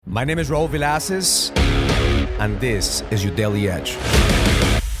My name is Raul Villacis, and this is your Daily Edge.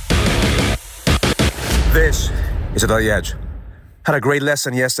 This is a Daily Edge. Had a great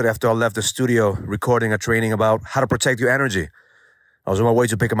lesson yesterday after I left the studio recording a training about how to protect your energy. I was on my way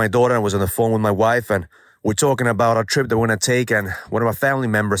to pick up my daughter and was on the phone with my wife, and we're talking about a trip that we're going to take, and one of our family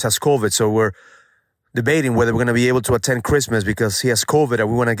members has COVID, so we're debating whether we're going to be able to attend Christmas because he has COVID and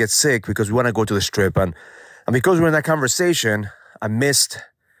we want to get sick because we want to go to this trip. And because we're in that conversation, I missed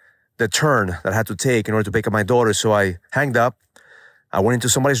the turn that I had to take in order to pick up my daughter. So I hanged up, I went into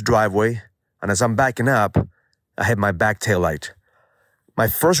somebody's driveway, and as I'm backing up, I hit my back tail light. My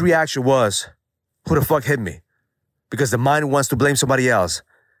first reaction was, who the fuck hit me? Because the mind wants to blame somebody else.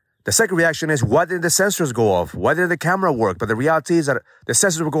 The second reaction is, why didn't the sensors go off? Why didn't the camera work? But the reality is that the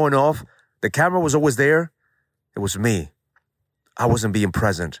sensors were going off. The camera was always there. It was me. I wasn't being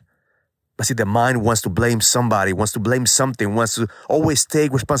present. But see, the mind wants to blame somebody, wants to blame something, wants to always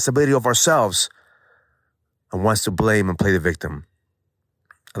take responsibility of ourselves, and wants to blame and play the victim.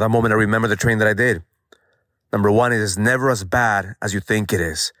 At that moment, I remember the training that I did. Number one, it is never as bad as you think it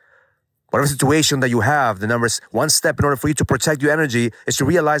is. Whatever situation that you have, the numbers, one step in order for you to protect your energy is to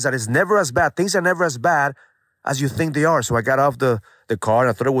realize that it's never as bad. Things are never as bad as you think they are. So I got off the car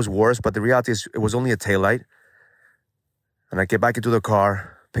and I thought it was worse, but the reality is it was only a taillight. And I get back into the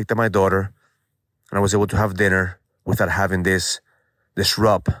car, picked up my daughter, and I was able to have dinner without having this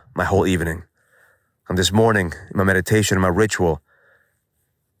disrupt my whole evening. And this morning, in my meditation, in my ritual,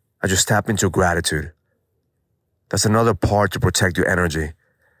 I just tap into gratitude. That's another part to protect your energy.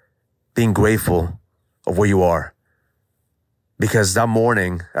 Being grateful of where you are. Because that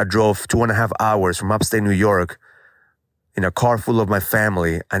morning, I drove 2.5 hours from upstate New York in a car full of my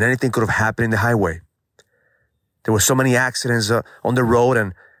family, and anything could have happened in the highway. There were so many accidents on the road,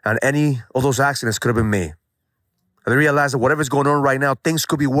 and any of those accidents could have been me. And I realized that whatever's going on right now, things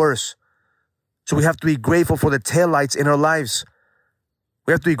could be worse. So we have to be grateful for the taillights in our lives.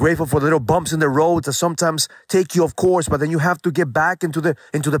 We have to be grateful for the little bumps in the road that sometimes take you off course, but then you have to get back into the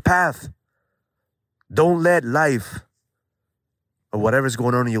path. Don't let life or whatever's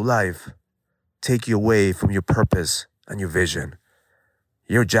going on in your life take you away from your purpose and your vision.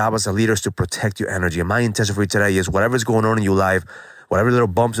 Your job as a leader is to protect your energy. And my intention for you today is whatever's going on in your life, whatever little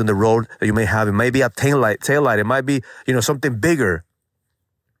bumps in the road that you may have, it may be a taillight, it might be, something bigger,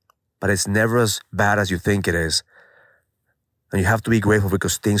 but it's never as bad as you think it is. And you have to be grateful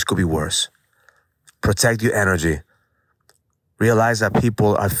because things could be worse. Protect your energy. Realize that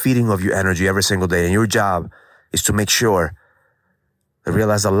people are feeding off your energy every single day, and your job is to make sure that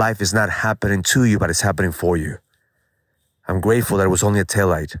realize that life is not happening to you, but it's happening for you. I'm grateful that it was only a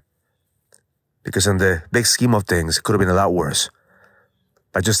taillight, because in the big scheme of things, it could have been a lot worse.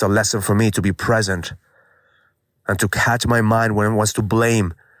 But just a lesson for me to be present and to catch my mind when it wants to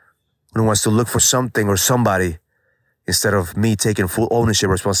blame, when it wants to look for something or somebody, instead of me taking full ownership,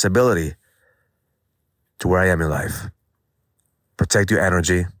 responsibility to where I am in life. Protect your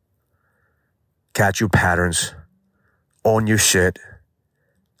energy, catch your patterns, own your shit,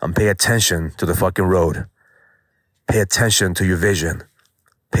 and pay attention to the fucking road. Pay attention to your vision.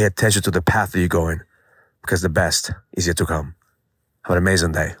 Pay attention to the path that you're going, because the best is yet to come. Have an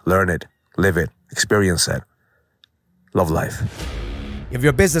amazing day. Learn it, live it, experience it. Love life. If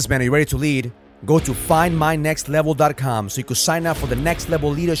you're a businessman and you're ready to lead, go to findmynextlevel.com so you can sign up for the Next Level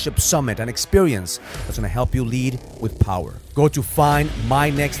Leadership Summit, an experience that's going to help you lead with power. Go to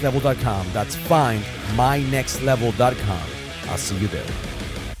findmynextlevel.com. That's findmynextlevel.com. I'll see you there.